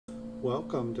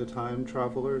Welcome to Time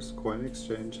Traveler's Coin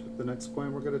Exchange. The next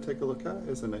coin we're going to take a look at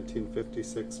is a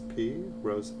 1956p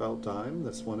Roosevelt dime.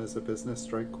 This one is a business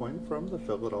strike coin from the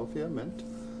Philadelphia Mint.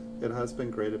 It has been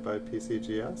graded by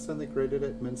PCGS and they graded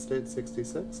it Mint State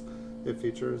 66. It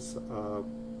features,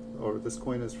 this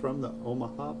coin is from the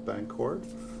Omaha Bank Hoard.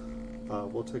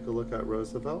 We'll take a look at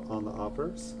Roosevelt on the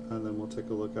obverse and then we'll take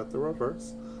a look at the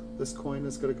reverse. This coin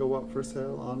is going to go up for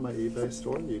sale on my eBay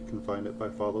store. You can find it by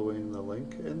following the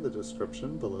link in the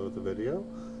description below the video.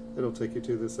 It'll take you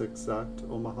to this exact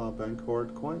Omaha Bank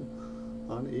Hoard coin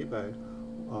on eBay.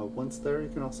 Once there, you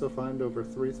can also find over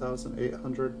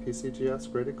 3,800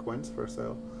 PCGS graded coins for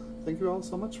sale. Thank you all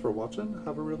so much for watching.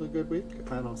 Have a really good week,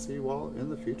 and I'll see you all in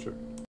the future.